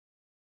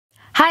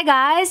Hi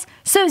guys!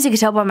 So as you can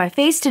tell by my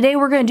face, today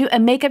we're going to do a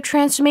makeup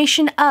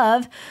transformation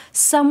of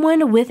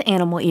someone with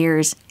animal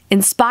ears,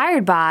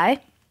 inspired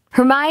by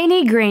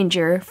Hermione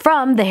Granger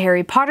from the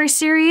Harry Potter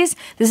series.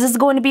 This is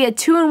going to be a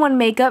 2-in-1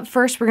 makeup.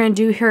 First, we're going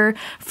to do her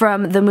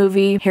from the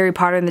movie Harry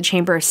Potter and the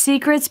Chamber of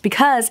Secrets,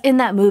 because in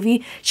that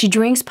movie, she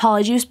drinks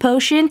Polyjuice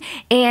potion,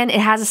 and it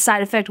has a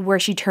side effect where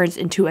she turns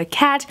into a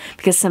cat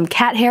because some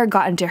cat hair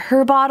got into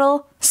her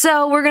bottle.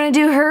 So we're going to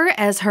do her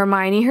as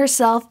Hermione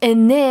herself,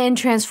 and then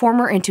transform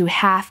her into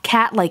half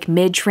cat, like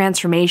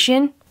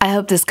mid-transformation. I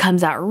hope this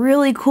comes out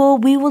really cool.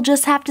 We will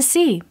just have to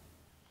see.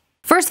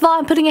 First of all,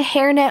 I'm putting a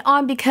hairnet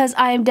on because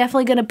I am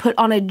definitely going to put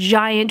on a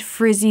giant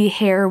frizzy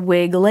hair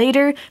wig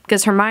later,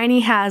 because Hermione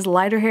has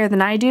lighter hair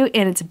than I do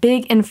and it's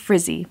big and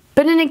frizzy.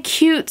 But in a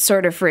cute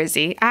sort of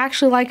frizzy. I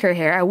actually like her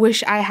hair. I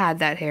wish I had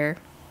that hair.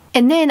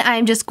 And then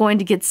I'm just going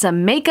to get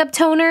some makeup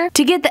toner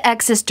to get the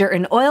excess dirt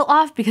and oil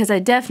off, because I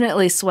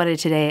definitely sweated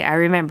today, I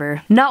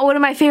remember. Not one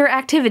of my favorite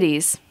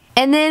activities.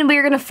 And then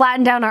we're going to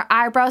flatten down our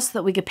eyebrows so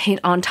that we could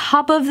paint on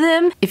top of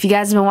them. If you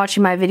guys have been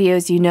watching my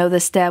videos, you know the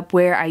step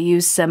where I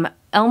use some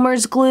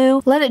elmers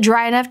glue, let it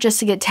dry enough just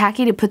to get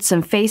tacky to put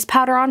some face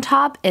powder on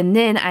top, and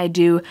then I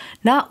do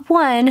not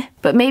one,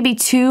 but maybe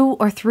 2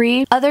 or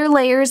 3 other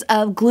layers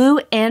of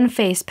glue and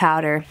face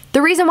powder.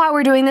 The reason why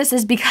we're doing this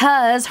is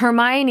because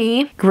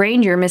Hermione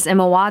Granger, Miss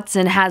Emma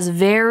Watson, has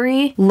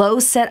very low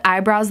set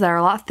eyebrows that are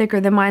a lot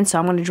thicker than mine, so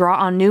I'm going to draw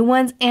on new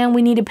ones, and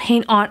we need to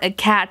paint on a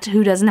cat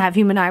who doesn't have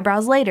human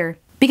eyebrows later.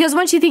 Because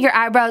once you think your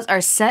eyebrows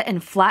are set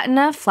and flat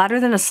enough,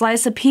 flatter than a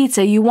slice of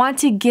pizza, you want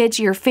to get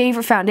your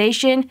favorite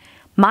foundation.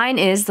 Mine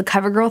is the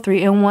CoverGirl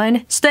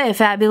 3-in-1 Stay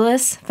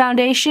Fabulous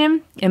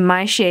foundation in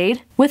my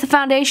shade, with a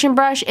foundation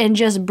brush and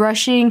just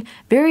brushing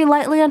very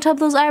lightly on top of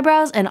those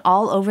eyebrows and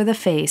all over the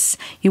face.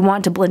 You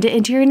want to blend it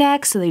into your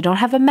neck so that you don't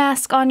have a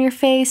mask on your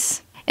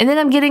face. And then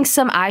I'm getting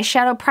some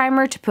eyeshadow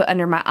primer to put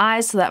under my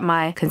eyes so that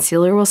my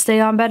concealer will stay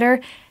on better.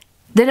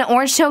 Then an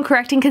orange tone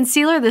correcting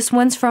concealer. This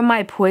one's from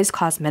my Poise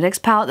Cosmetics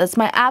palette. That's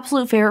my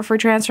absolute favorite for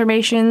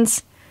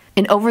transformations.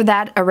 And over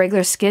that, a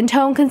regular skin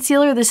tone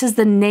concealer. This is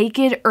the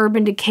Naked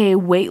Urban Decay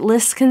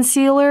Weightless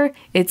Concealer.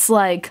 It's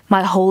like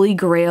my holy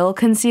grail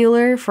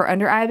concealer for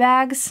under eye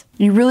bags.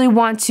 You really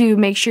want to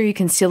make sure you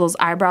conceal those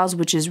eyebrows,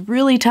 which is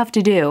really tough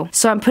to do.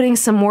 So I'm putting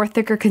some more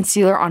thicker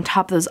concealer on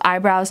top of those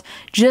eyebrows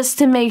just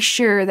to make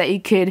sure that you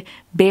could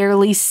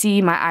barely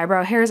see my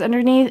eyebrow hairs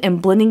underneath,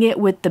 and blending it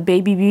with the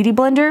Baby Beauty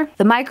Blender.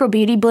 The Micro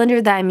Beauty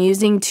Blender that I'm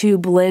using to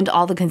blend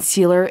all the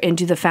concealer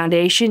into the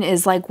foundation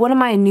is like one of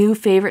my new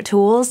favorite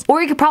tools.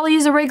 Or you could probably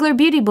use a regular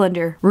beauty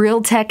blender.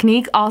 Real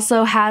Technique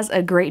also has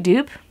a great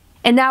dupe.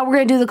 And now we're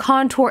going to do the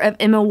contour of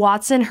Emma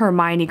Watson,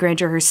 Hermione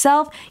Granger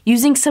herself,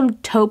 using some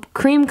taupe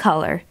cream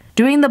color.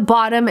 Doing the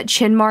bottom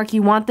chin mark,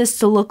 you want this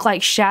to look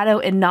like shadow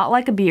and not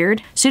like a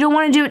beard. So you don't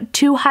want to do it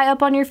too high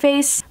up on your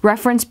face.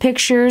 Reference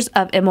pictures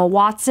of Emma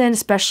Watson,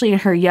 especially in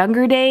her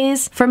younger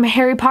days, from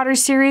Harry Potter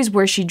series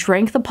where she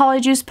drank the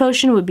Polyjuice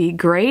potion would be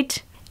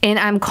great. And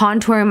I'm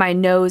contouring my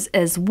nose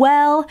as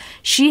well.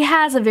 She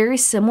has a very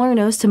similar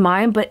nose to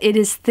mine, but it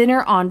is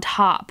thinner on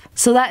top.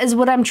 So that is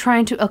what I'm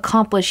trying to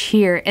accomplish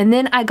here. And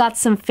then I got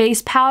some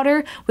face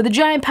powder with a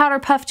giant powder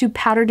puff to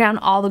powder down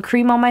all the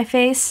cream on my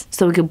face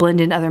so we could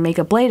blend in other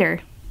makeup later.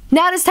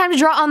 Now it is time to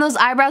draw on those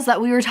eyebrows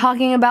that we were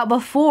talking about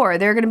before.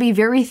 They're going to be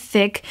very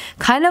thick,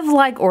 kind of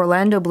like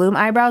Orlando Bloom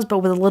eyebrows, but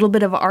with a little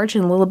bit of arch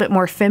and a little bit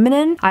more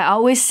feminine. I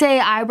always say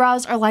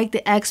eyebrows are like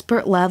the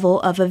expert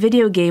level of a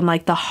video game,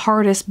 like the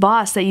hardest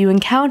boss that you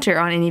encounter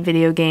on any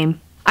video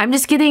game. I'm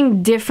just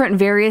getting different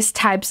various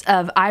types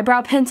of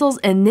eyebrow pencils,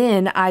 and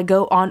then I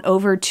go on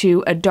over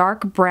to a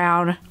dark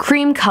brown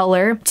cream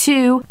color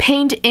to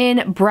paint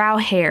in brow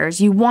hairs.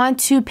 You want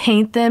to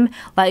paint them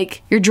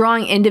like you're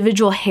drawing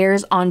individual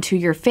hairs onto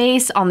your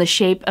face on the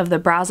shape of the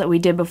brows that we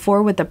did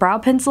before with the brow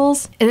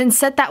pencils, and then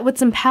set that with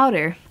some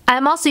powder.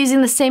 I'm also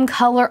using the same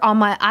color on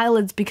my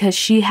eyelids because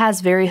she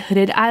has very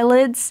hooded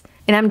eyelids.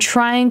 And I'm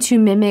trying to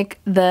mimic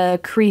the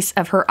crease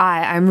of her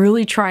eye. I'm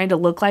really trying to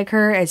look like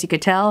her, as you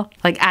could tell.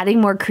 Like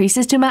adding more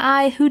creases to my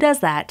eye, who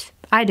does that?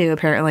 I do,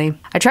 apparently.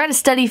 I try to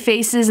study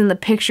faces in the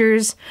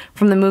pictures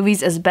from the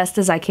movies as best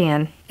as I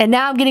can. And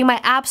now I'm getting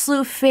my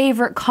absolute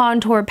favorite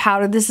contour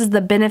powder. This is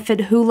the Benefit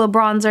Hoola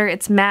Bronzer.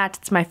 It's matte,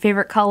 it's my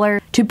favorite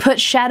color. To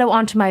put shadow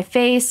onto my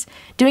face,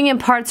 doing it in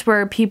parts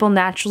where people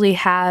naturally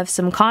have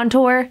some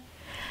contour.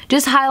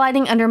 Just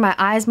highlighting under my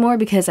eyes more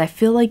because I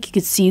feel like you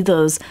could see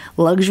those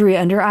luxury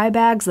under eye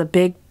bags, the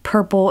big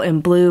purple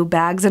and blue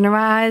bags under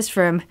my eyes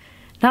from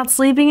not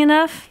sleeping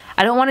enough.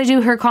 I don't want to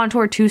do her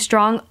contour too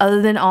strong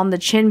other than on the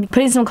chin,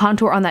 putting some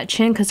contour on that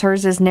chin because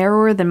hers is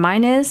narrower than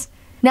mine is.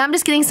 Now I'm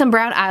just getting some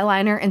brown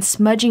eyeliner and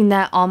smudging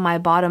that on my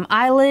bottom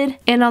eyelid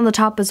and on the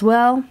top as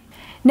well.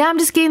 Now I'm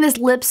just getting this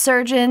Lip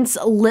Surgeon's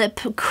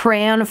lip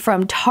crayon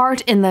from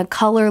Tarte in the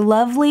color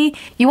Lovely.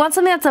 You want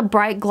something that's a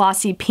bright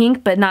glossy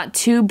pink but not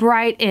too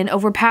bright and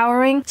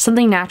overpowering,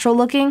 something natural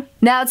looking.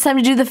 Now it's time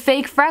to do the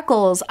fake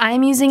freckles.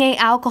 I'm using a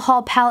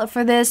alcohol palette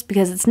for this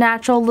because it's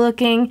natural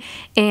looking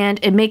and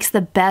it makes the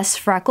best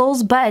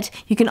freckles, but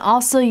you can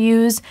also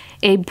use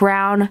a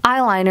brown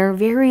eyeliner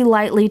very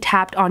lightly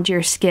tapped onto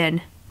your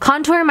skin.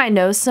 Contouring my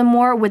nose some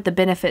more with the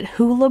Benefit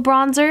Hoola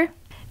bronzer.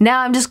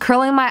 Now I'm just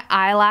curling my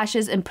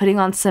eyelashes and putting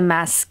on some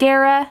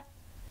mascara.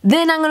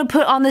 Then I'm going to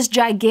put on this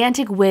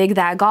gigantic wig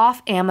that I got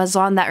off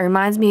Amazon that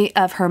reminds me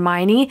of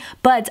Hermione,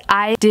 but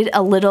I did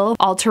a little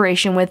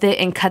alteration with it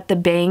and cut the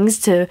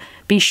bangs to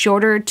be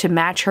shorter to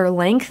match her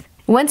length.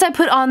 Once I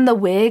put on the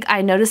wig,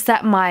 I noticed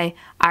that my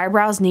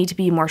eyebrows need to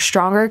be more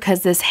stronger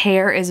because this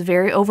hair is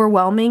very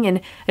overwhelming and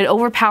it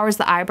overpowers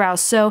the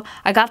eyebrows. So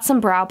I got some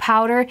brow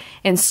powder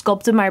and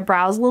sculpted my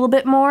brows a little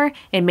bit more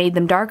and made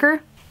them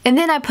darker. And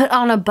then I put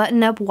on a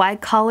button-up white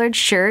collared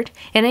shirt,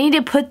 and I need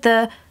to put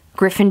the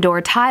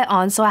Gryffindor tie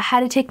on, so I had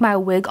to take my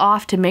wig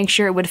off to make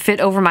sure it would fit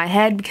over my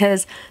head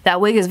because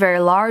that wig is very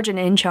large and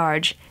in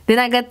charge. Then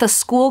I got the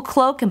school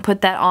cloak and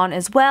put that on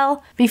as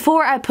well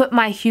before I put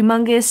my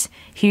humongous,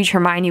 huge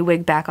Hermione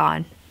wig back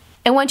on.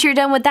 And once you're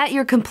done with that,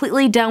 you're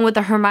completely done with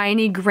the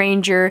Hermione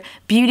Granger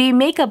beauty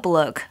makeup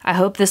look. I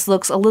hope this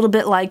looks a little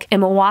bit like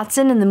Emma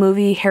Watson in the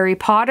movie Harry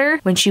Potter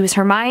when she was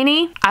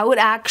Hermione. I would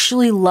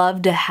actually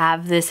love to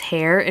have this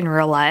hair in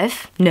real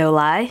life, no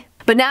lie.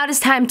 But now it is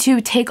time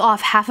to take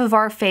off half of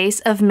our face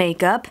of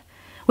makeup.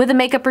 With a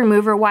makeup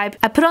remover wipe,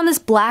 I put on this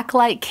black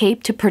light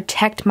cape to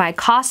protect my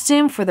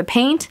costume for the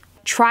paint.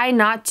 Try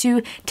not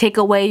to take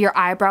away your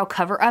eyebrow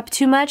cover up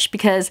too much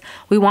because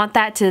we want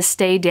that to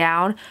stay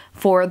down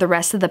for the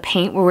rest of the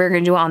paint where we're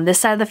going to do it on this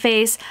side of the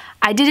face.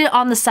 I did it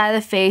on the side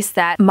of the face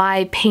that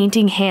my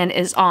painting hand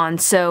is on,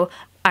 so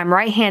I'm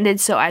right-handed,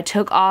 so I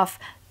took off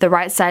the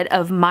right side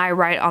of my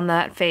right on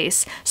that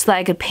face so that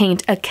I could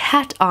paint a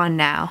cat on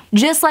now.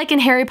 Just like in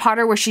Harry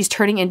Potter where she's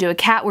turning into a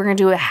cat, we're going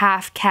to do a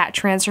half cat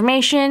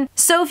transformation.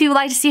 So if you would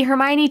like to see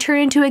Hermione turn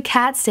into a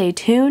cat, stay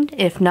tuned.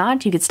 If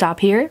not, you could stop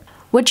here.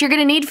 What you're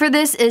going to need for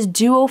this is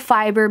duo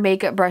fiber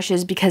makeup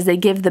brushes because they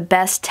give the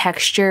best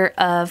texture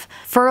of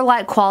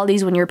fur-like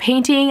qualities when you're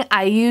painting.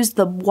 I used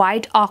the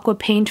white aqua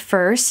paint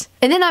first,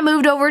 and then I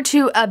moved over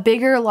to a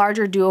bigger,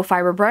 larger duo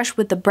fiber brush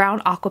with the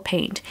brown aqua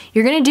paint.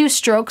 You're going to do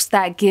strokes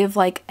that give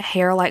like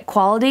hair-like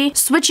quality.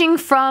 Switching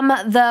from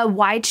the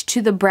white to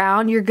the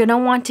brown, you're going to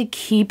want to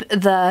keep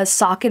the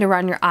socket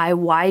around your eye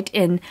white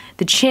and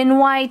the chin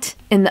white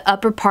in the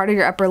upper part of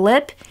your upper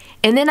lip.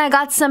 And then I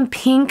got some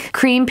pink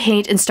cream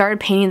paint and started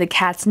painting the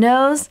cat's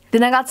nose.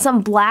 Then I got some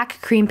black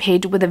cream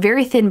paint with a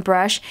very thin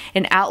brush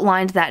and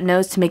outlined that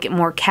nose to make it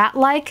more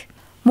cat-like.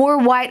 More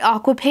white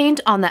aqua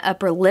paint on the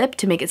upper lip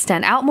to make it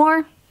stand out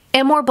more.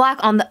 And more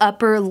black on the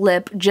upper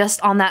lip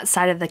just on that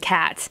side of the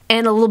cat.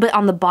 And a little bit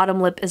on the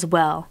bottom lip as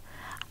well.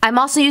 I'm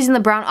also using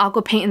the brown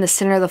aqua paint in the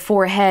center of the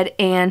forehead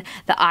and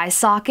the eye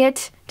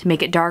socket to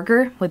make it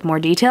darker with more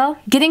detail.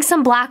 Getting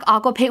some black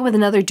aqua paint with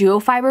another duo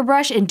fiber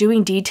brush and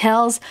doing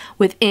details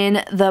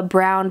within the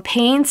brown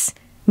paints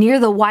near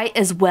the white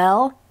as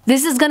well.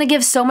 This is going to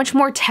give so much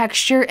more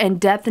texture and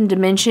depth and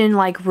dimension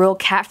like real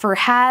cat fur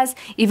has.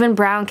 Even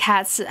brown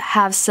cats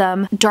have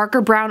some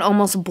darker brown,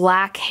 almost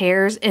black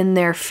hairs in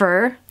their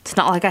fur. It's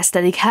not like I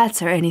study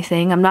cats or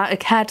anything. I'm not a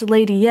cat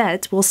lady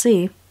yet. We'll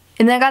see.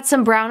 And then I got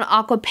some brown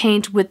aqua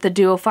paint with the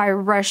duo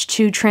fiber brush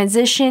to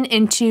transition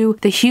into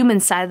the human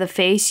side of the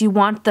face. You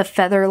want the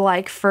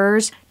feather-like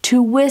furs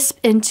to wisp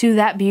into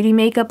that beauty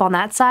makeup on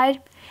that side.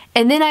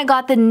 And then I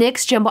got the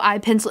NYX Jumbo Eye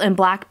Pencil in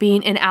Black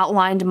Bean and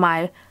outlined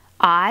my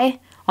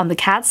eye on the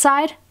cat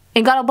side.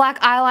 And got a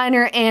black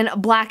eyeliner and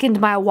blackened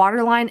my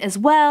waterline as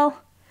well.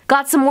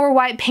 Got some more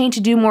white paint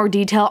to do more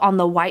detail on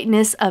the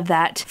whiteness of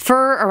that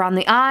fur around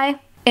the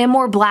eye. And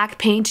more black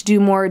paint to do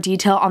more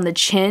detail on the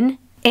chin.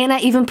 And I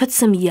even put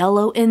some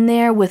yellow in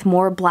there with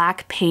more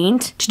black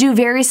paint to do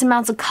various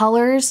amounts of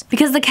colors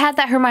because the cat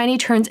that Hermione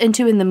turns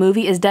into in the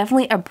movie is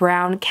definitely a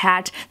brown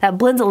cat that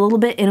blends a little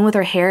bit in with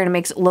her hair and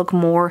makes it look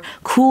more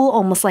cool,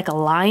 almost like a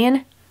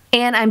lion.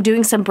 And I'm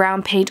doing some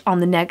brown paint on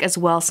the neck as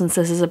well since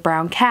this is a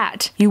brown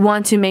cat. You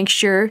want to make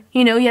sure,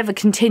 you have a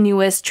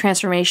continuous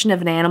transformation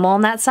of an animal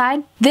on that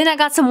side. Then I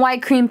got some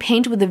white cream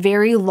paint with a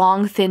very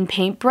long, thin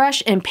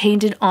paintbrush and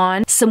painted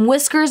on some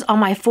whiskers on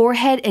my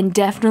forehead and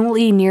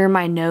definitely near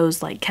my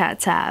nose like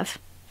cats have.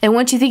 And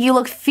once you think you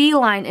look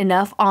feline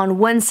enough on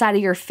one side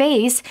of your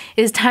face,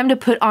 it is time to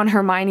put on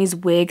Hermione's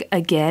wig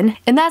again.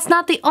 And that's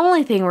not the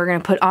only thing we're going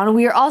to put on.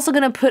 We are also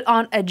going to put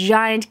on a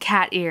giant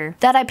cat ear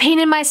that I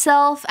painted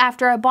myself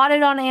after I bought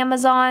it on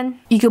Amazon.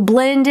 You could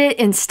blend it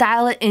and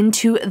style it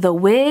into the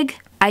wig.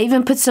 I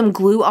even put some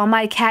glue on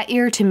my cat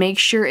ear to make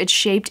sure it's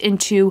shaped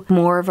into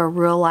more of a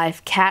real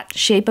life cat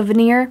shape of an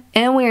ear.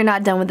 And we are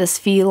not done with this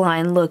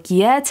feline look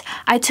yet.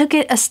 I took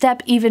it a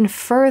step even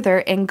further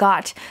and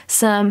got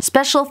some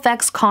special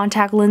effects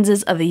contact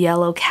lenses of a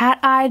yellow cat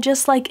eye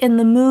just like in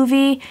the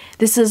movie.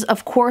 This is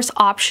of course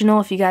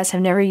optional if you guys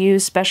have never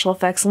used special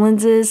effects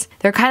lenses.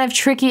 They're kind of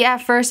tricky at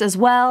first as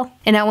well.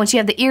 And now once you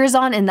have the ears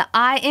on and the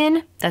eye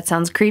in, that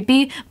sounds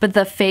creepy, but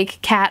the fake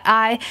cat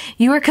eye,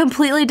 you are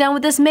completely done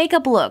with this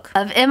makeup look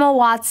of Emma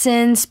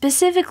Watson,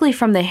 specifically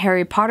from the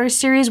Harry Potter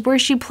series where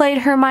she played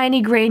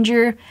Hermione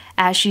Granger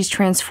as she's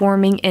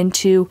transforming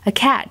into a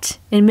cat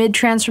in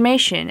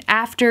mid-transformation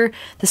after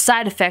the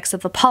side effects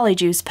of the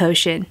Polyjuice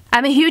potion.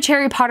 I'm a huge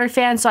Harry Potter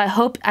fan, so I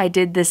hope I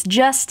did this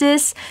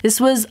justice. This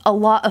was a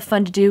lot of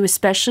fun to do,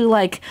 especially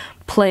like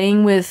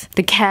playing with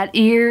the cat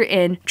ear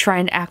and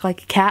trying to act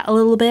like a cat a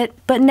little bit.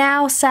 But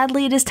now,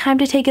 sadly, it is time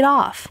to take it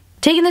off.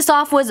 Taking this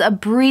off was a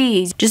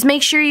breeze. Just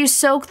make sure you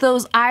soak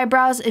those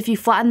eyebrows if you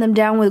flatten them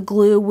down with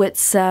glue with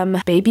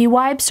some baby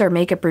wipes or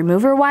makeup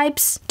remover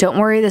wipes. Don't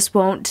worry, this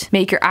won't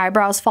make your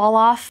eyebrows fall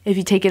off if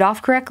you take it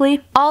off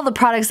correctly. All the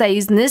products I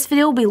used in this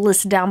video will be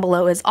listed down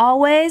below as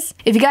always.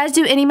 If you guys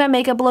do any of my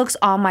makeup looks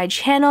on my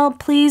channel,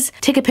 please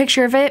take a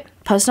picture of it,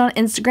 post it on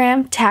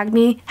Instagram, tag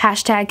me,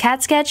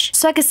 #katsketch,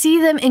 so I can see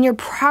them in your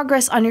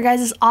progress on your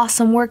guys'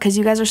 awesome work because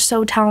you guys are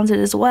so talented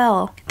as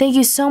well. Thank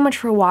you so much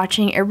for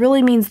watching. It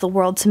really means the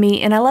world to me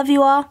and I love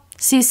you all.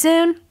 See you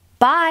soon.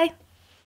 Bye.